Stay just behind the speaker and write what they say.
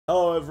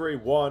Hello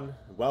everyone,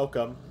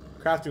 welcome.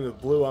 Crafting with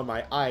blue on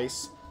my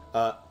ice.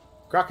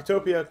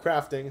 Crocotopia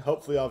crafting.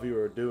 Hopefully all of you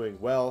are doing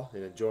well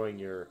and enjoying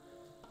your,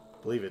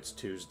 I believe it's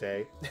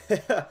Tuesday.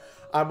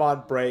 I'm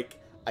on break.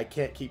 I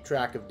can't keep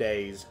track of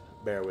days.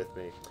 Bear with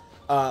me.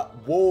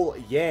 Wool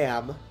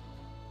YAM,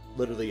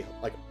 literally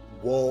like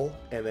wool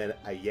and then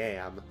a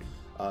yam.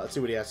 Let's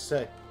see what he has to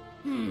say.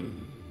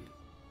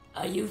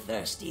 Are you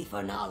thirsty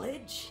for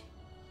knowledge?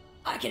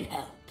 I can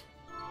help.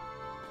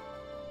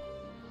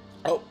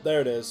 Oh, there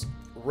it is.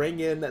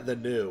 Ring in the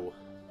new.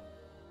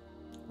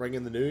 Ring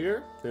in the new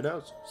year? Who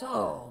knows?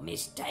 So,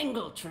 Miss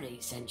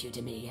Dangletree sent you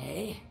to me,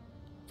 eh?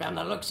 From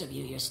the looks of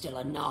you, you're still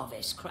a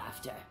novice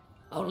crafter.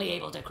 Only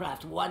able to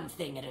craft one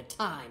thing at a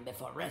time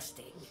before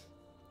resting.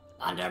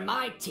 Under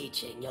my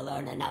teaching, you'll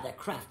earn another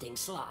crafting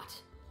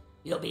slot.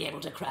 You'll be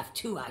able to craft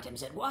 2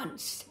 items at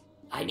once.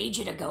 I need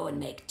you to go and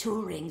make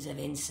 2 rings of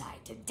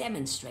insight to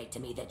demonstrate to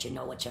me that you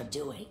know what you're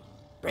doing.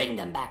 Bring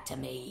them back to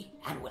me,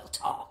 and we'll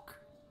talk.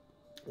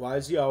 Why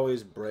is he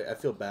always break? I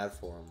feel bad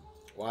for him.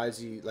 Why is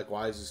he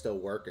still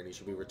working? He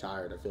should be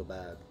retired. I feel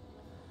bad.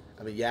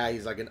 I mean, yeah,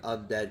 he's like an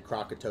undead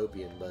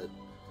Crocotopian, but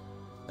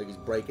like he's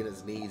breaking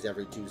his knees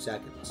every 2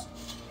 seconds.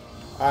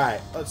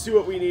 Alright, let's see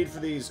what we need for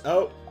these.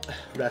 Oh,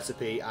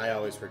 recipe. I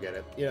always forget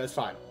it. You know, it's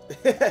fine.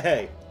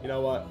 Hey, you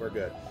know what? We're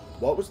good.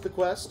 What was the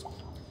quest?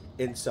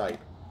 Insight.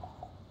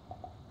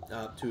 2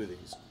 of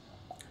these.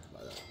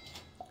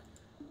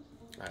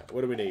 Alright,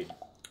 what do we need?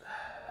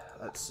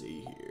 Let's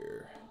see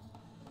here.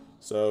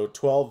 So,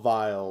 12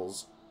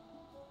 vials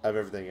of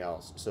everything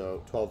else.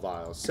 So, 12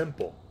 vials.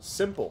 Simple.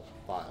 Simple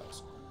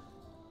vials.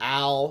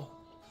 Al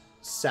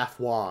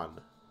Safwan.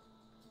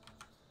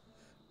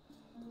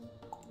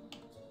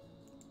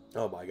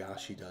 Oh my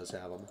gosh, he does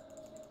have them.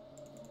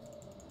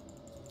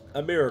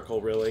 A miracle,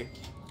 really.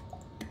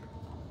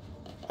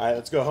 Alright,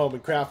 let's go home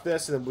and craft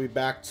this, and then we'll be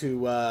back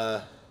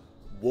to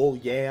wool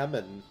yam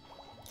and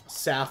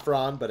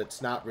saffron, but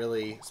it's not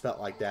really spelt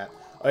like that.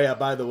 Oh yeah,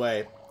 by the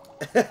way,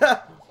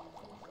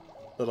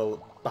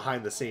 little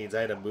behind the scenes, I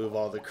had to move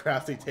all the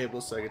crafting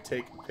tables so I could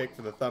take a pic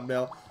for the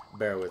thumbnail.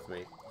 Bear with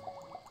me.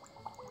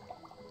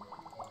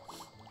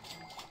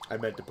 I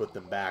meant to put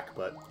them back,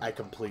 but I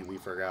completely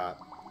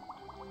forgot.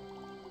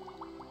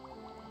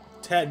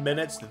 10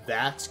 minutes?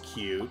 That's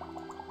cute.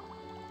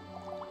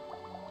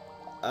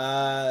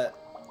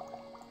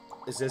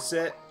 Is this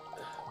it?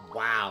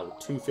 Wow,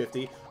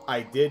 250.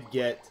 I did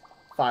get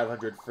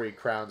 500 free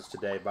crowns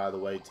today, by the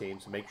way,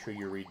 team, so make sure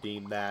you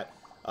redeem that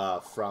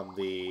from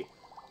the...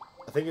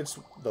 I think it's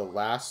the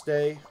last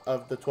day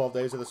of the 12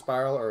 days of the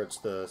spiral, or it's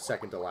the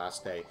second to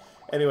last day.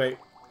 Anyway,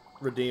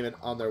 redeem it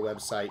on their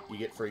website. You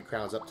get free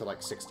crowns up to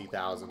like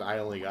 60,000. I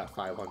only got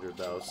 500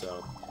 though,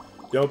 so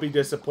don't be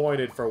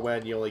disappointed for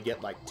when you only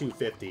get like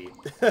 250.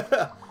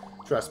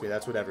 Trust me,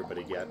 that's what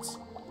everybody gets.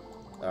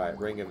 Alright,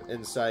 Ring of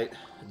Insight.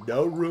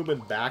 No room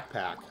in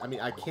backpack. I mean,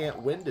 I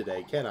can't win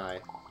today, can I?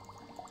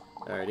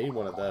 Alright, I need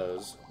one of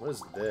those. What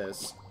is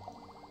this?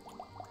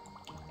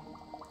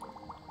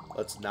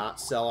 Let's not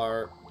sell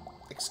our...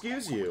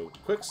 Excuse you.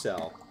 Quick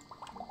sell.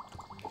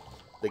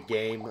 The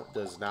game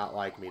does not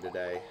like me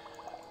today.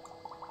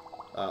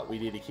 We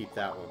need to keep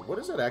that one. What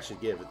does that actually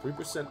give? A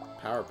 3%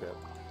 power pip.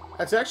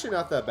 That's actually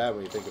not that bad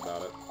when you think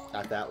about it.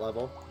 At that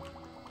level.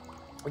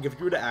 Like, if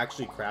you were to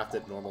actually craft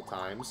it normal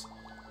times,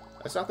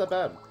 that's not that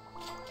bad.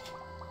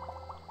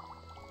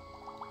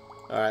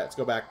 Alright, let's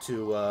go back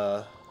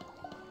to,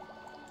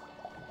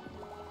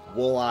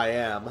 Wool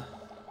YAM.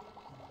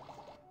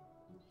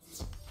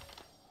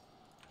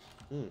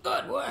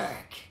 Good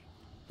work.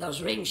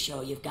 Those rings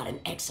show you've got an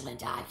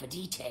excellent eye for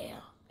detail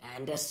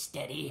and a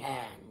steady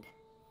hand.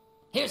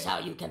 Here's how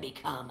you can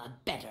become a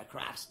better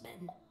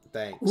craftsman.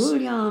 Thanks.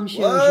 William shows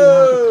you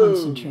how to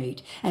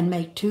concentrate and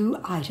make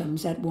 2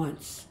 items at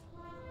once.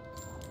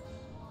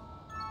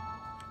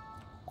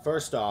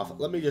 First off,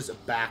 let me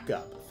just back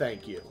up.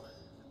 Thank you.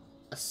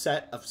 A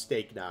set of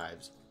steak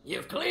knives.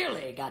 You've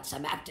clearly got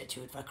some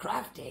aptitude for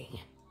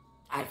crafting.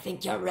 I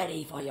think you're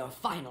ready for your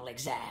final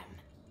exam.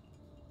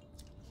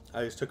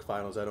 I just took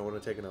finals. I don't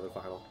want to take another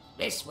final.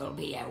 This will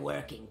be a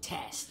working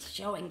test,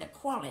 showing the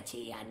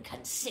quality and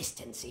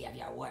consistency of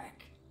your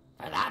work.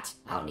 For that,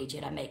 I'll need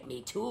you to make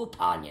me 2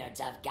 poniards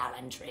of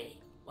gallantry.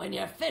 When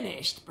you're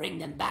finished, bring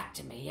them back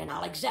to me and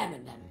I'll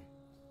examine them.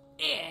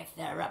 If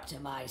they're up to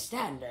my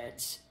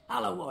standards,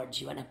 I'll award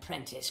you an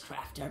apprentice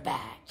crafter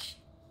badge.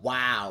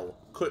 Wow.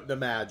 Couldn't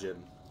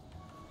imagine.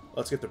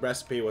 Let's get the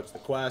recipe. What's the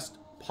quest?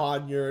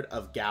 Poniard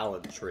of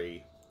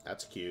Gallantry.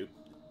 That's cute.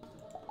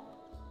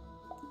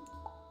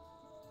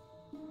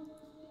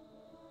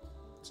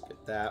 Let's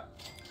get that.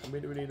 How many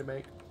do we need to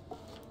make?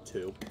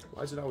 2.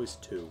 Why is it always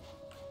 2?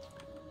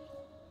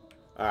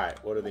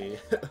 Alright, what are the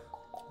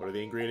what are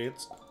the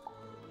ingredients?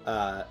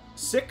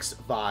 6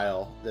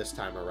 vial this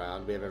time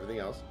around. We have everything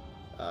else.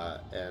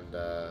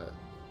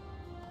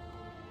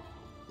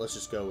 Let's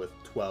just go with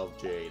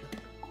 12 jade.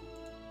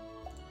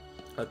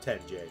 10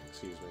 jade,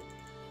 excuse me.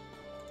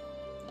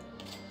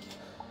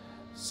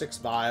 6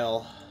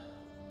 vial.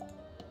 1,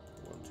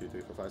 2,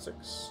 3, 4, 5,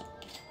 6.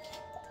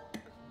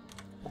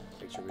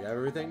 make sure we have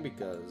everything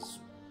because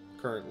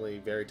currently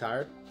very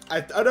tired.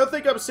 I don't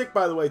think I'm sick,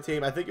 by the way,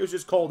 team. I think it was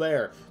just cold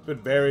air. It's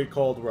been very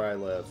cold where I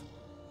live.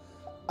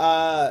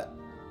 I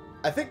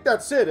think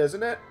that's it,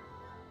 isn't it?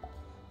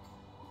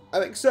 I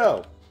think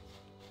so.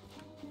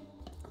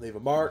 Leave a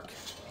mark.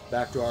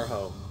 Back to our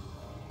home.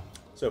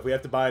 So if we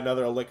have to buy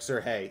another elixir,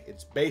 hey,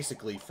 it's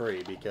basically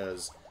free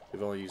because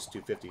we've only used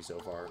 250 so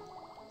far.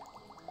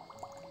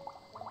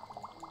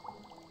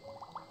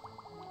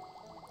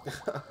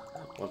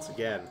 Once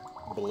again,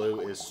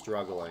 blue is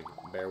struggling.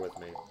 Bear with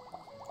me.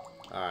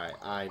 Alright,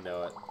 I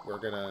know it. We're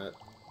gonna...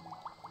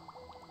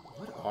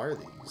 What are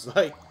these?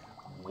 Like,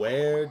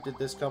 where did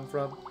this come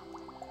from?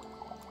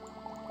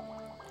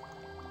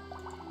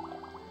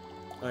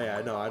 Oh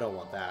yeah, no, I don't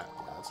want that.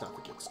 Yeah, that's not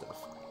the good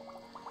stuff.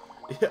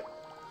 Yeah.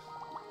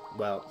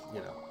 Well,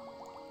 you know.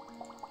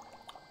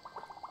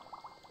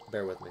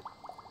 Bear with me.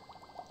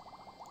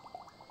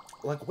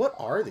 Like, what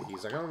are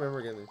these? I don't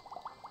remember getting...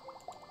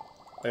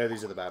 Oh yeah,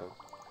 these are the bad ones.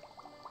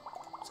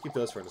 Let's keep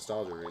those for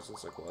nostalgia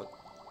reasons. Like, what?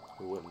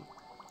 Who wouldn't?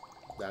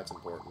 That's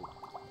important.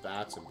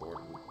 That's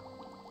important.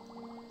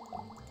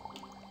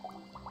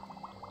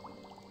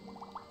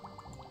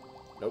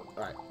 Nope.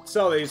 Alright.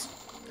 Sell these.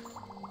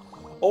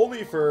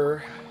 Only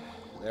for...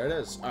 There it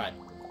is. Alright.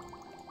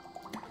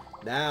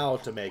 Now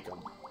to make them.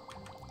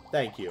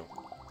 Thank you.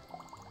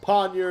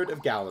 Poniard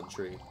of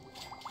Gallantry.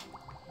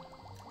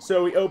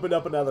 So we opened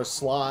up another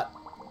slot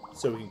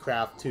so we can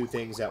craft 2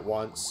 things at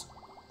once.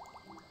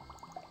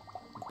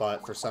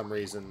 But for some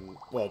reason,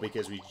 well,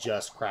 because we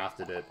just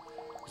crafted it,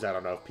 because I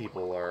don't know if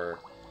people are...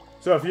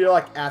 So if you're,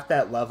 like, at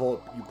that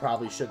level, you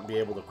probably shouldn't be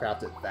able to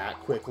craft it that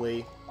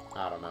quickly.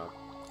 I don't know.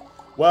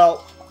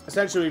 Well,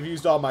 essentially, we've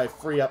used all my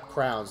free-up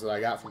crowns that I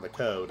got from the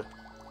code.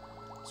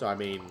 So, I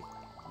mean,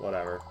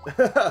 whatever.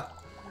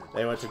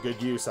 They went to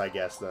good use, I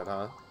guess, then,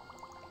 huh?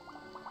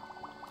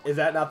 Is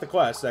that not the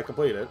quest? Did I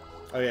complete it?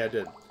 Oh, yeah, I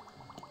did.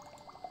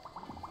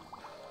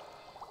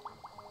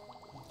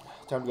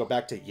 Time to go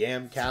back to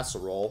YAM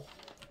Casserole.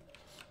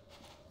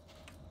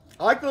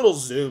 I like the little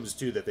zooms,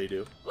 too, that they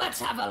do.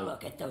 Let's have a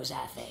look at those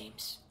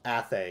athames.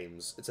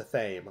 Athames. It's a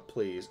thame,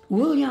 please.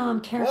 William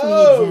carefully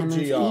Whoa,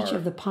 examines GR. each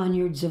of the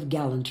poniards of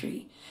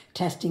gallantry,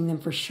 testing them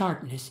for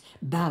sharpness,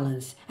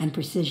 balance, and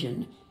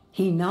precision.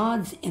 He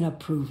nods in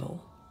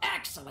approval.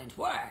 Excellent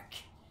work.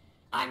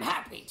 I'm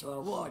happy to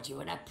award you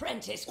an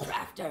apprentice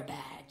crafter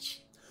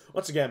badge.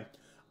 Once again,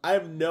 I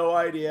have no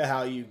idea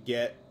how you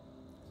get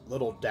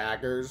little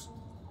daggers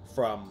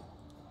from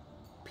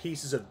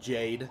pieces of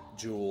jade,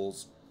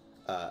 jewels,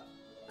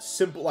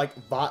 simple,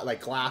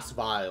 like glass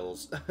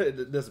vials.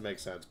 It doesn't make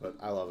sense, but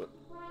I love it.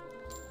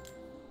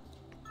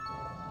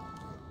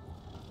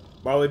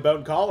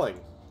 Marleybone calling.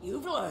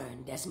 You've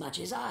learned as much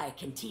as I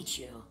can teach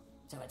you,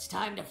 so it's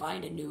time to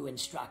find a new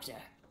instructor.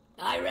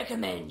 I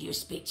recommend you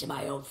speak to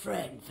my old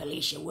friend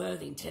Felicia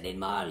Worthington in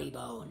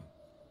Marleybone.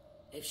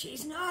 If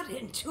she's not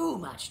in too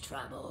much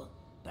trouble,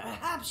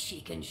 perhaps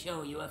she can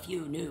show you a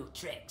few new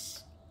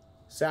tricks.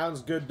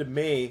 Sounds good to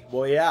me.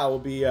 Well, yeah, we'll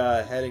be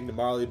heading to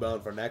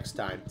Marleybone for next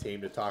time,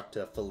 team, to talk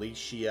to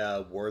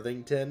Felicia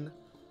Worthington.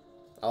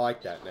 I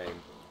like that name.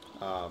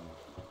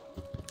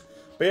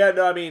 But yeah,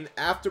 no, I mean,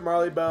 after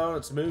Marleybone,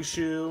 it's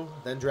Mushu,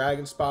 then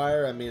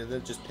Dragonspire. I mean, and then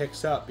it just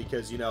picks up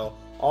because, you know,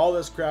 all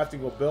this crafting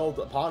will build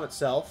upon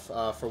itself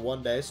for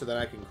one day, so then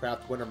I can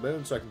craft Winter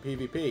Moon so I can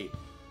PvP.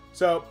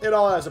 So, it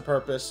all has a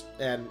purpose,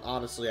 and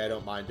honestly, I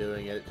don't mind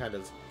doing it. It's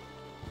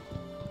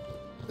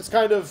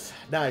kind of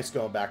nice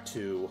going back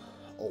to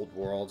old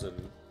worlds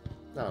and,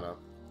 I don't know,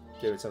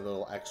 giving something a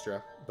little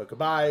extra. But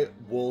goodbye,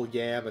 Wool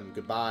Yam, and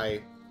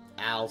goodbye,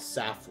 Al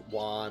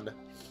Safwan.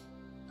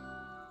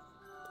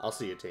 I'll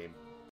see you, team.